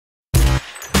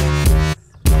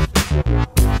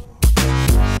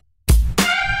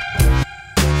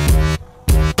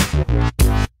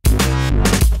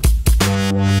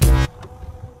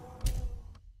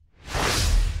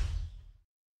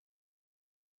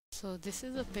So this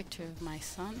is a picture of my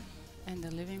son in the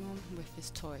living room with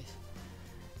his toys.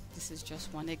 This is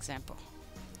just one example.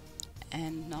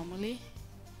 And normally,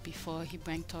 before he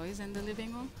bring toys in the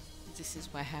living room, this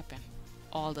is what happened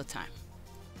all the time.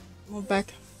 Move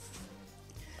back.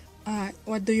 Alright,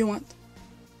 what do you want?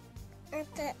 I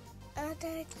want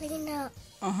to clean up.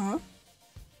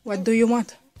 What do you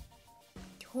want?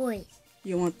 Toys.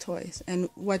 You want toys. And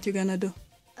what you gonna do?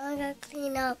 I'm gonna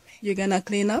clean up. You gonna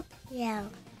clean up? Yeah.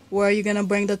 Where are you gonna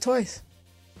bring the toys?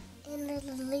 In the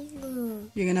living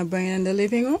room. You're gonna bring it in the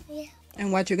living room? Yeah.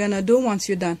 And what you gonna do once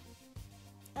you're done?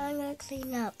 I'm gonna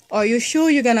clean up. Are you sure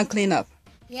you're gonna clean up?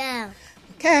 Yeah.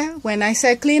 Okay, when I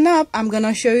say clean up, I'm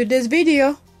gonna show you this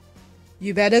video.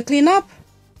 You better clean up.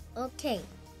 Okay.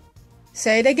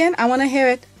 Say it again, I wanna hear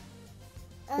it.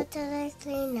 After I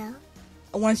clean up.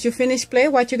 Once you finish play,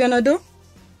 what you gonna do?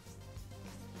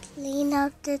 Clean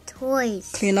up the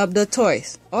toys. Clean up the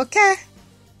toys. Okay.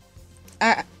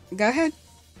 Go ahead.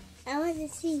 I want to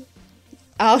see.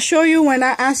 I'll show you when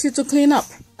I ask you to clean up.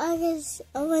 I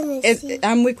want to see.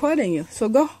 I'm recording you, so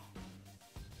go.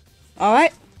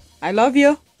 Alright? I love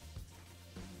you.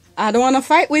 I don't want to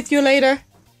fight with you later.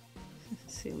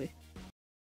 Silly.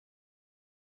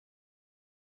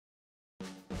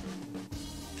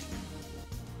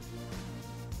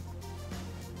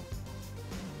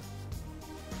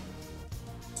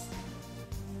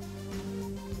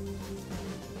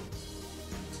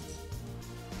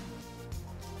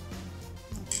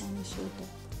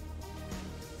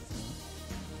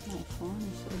 My phone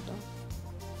is so dark.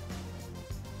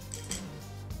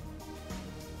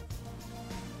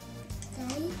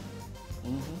 Daddy?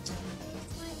 This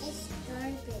one is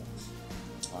garbage.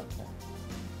 Okay.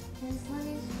 This one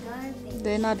is garbage.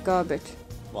 They're not garbage.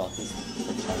 Well, this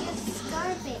It's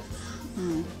garbage.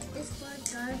 Hmm. This one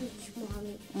garbage,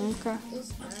 Mommy. Okay. This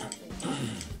garbage.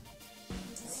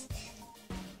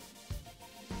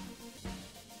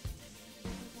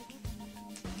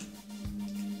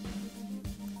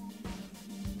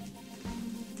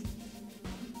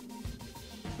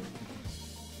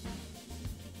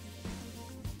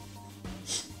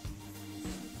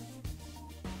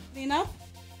 Clean up?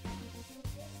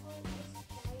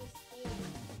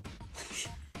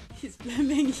 He's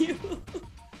blaming you.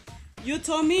 You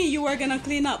told me you were gonna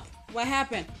clean up. What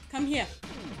happened? Come here.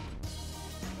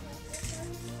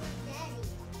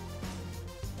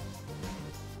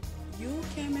 You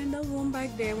came in the room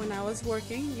back there when I was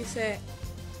working. You said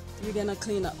you're gonna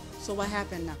clean up. So what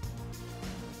happened now?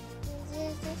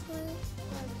 This one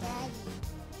for Daddy.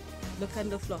 Look on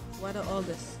the floor. What are all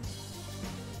this?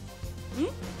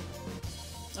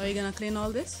 Are you gonna clean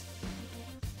all this?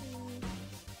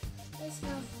 It's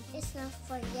not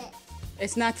for yet.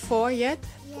 It's not 4 yet?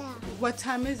 Yeah. What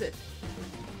time is it?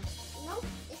 No,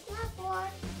 it's not for.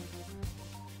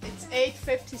 It's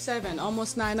 8:57,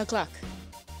 almost 9 o'clock. It's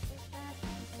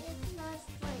not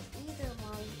for either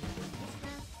one. It's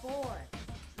not for.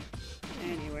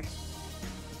 Anyway,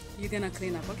 you're gonna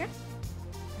clean up, okay?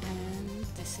 And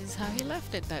this is how he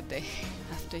left it that day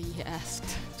after he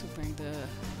asked to bring the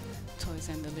toys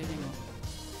in the living room.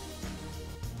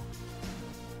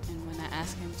 And when I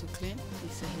asked him to clean, he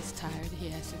said he's tired, he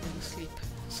has to go to sleep.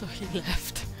 So he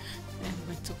left and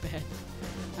went to bed.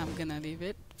 I'm gonna leave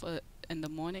it for in the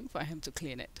morning for him to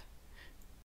clean it.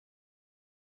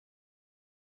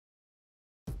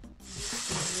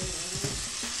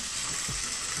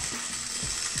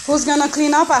 Who's gonna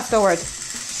clean up afterward?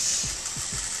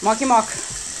 Marky Mark.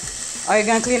 Are you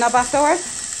gonna clean up afterward?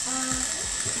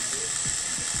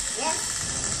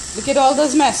 Yes. Look at all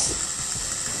this mess.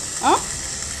 Huh?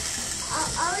 I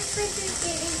was trying to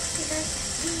get it because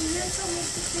you told me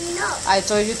to clean up. I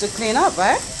told you to clean up,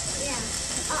 right? Yeah.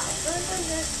 Those are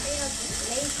just clean up the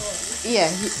Legos. Yeah,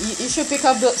 you should pick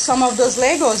up some of those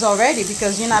Legos already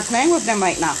because you're not playing with them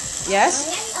right now. Yes?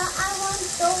 I want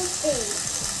those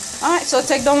things. Alright, so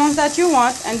take the ones that you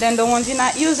want and then the ones you're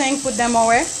not using, put them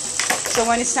away. So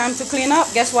when it's time to clean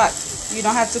up, guess what? You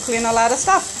don't have to clean a lot of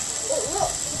stuff.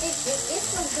 Look,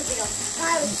 this one's a bit of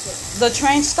piracy. The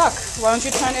train's stuck. Why don't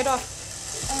you turn it off?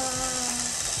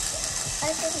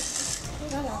 I think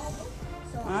no.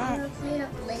 So I'm gonna clean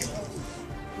up Legos.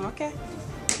 Okay.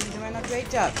 You're doing a great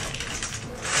job.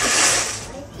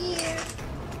 Right here.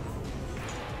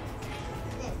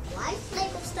 Then why is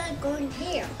Legos start going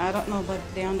here? I don't know, but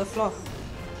they're on the floor.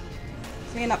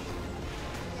 Clean up.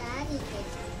 Daddy did.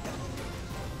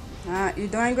 Alright, you're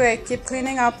doing great. Keep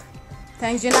cleaning up.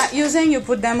 Things you're not using, you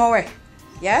put them away.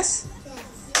 Yes?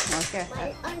 Yes. Okay.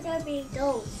 Why aren't there being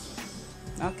those?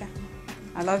 Okay.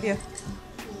 I love you.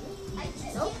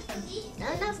 Nope.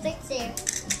 Not enough fix there.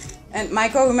 And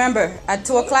Michael, remember, at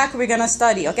 2 o'clock we're gonna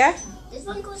study, okay? This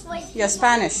one goes right here. Your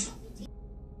Spanish.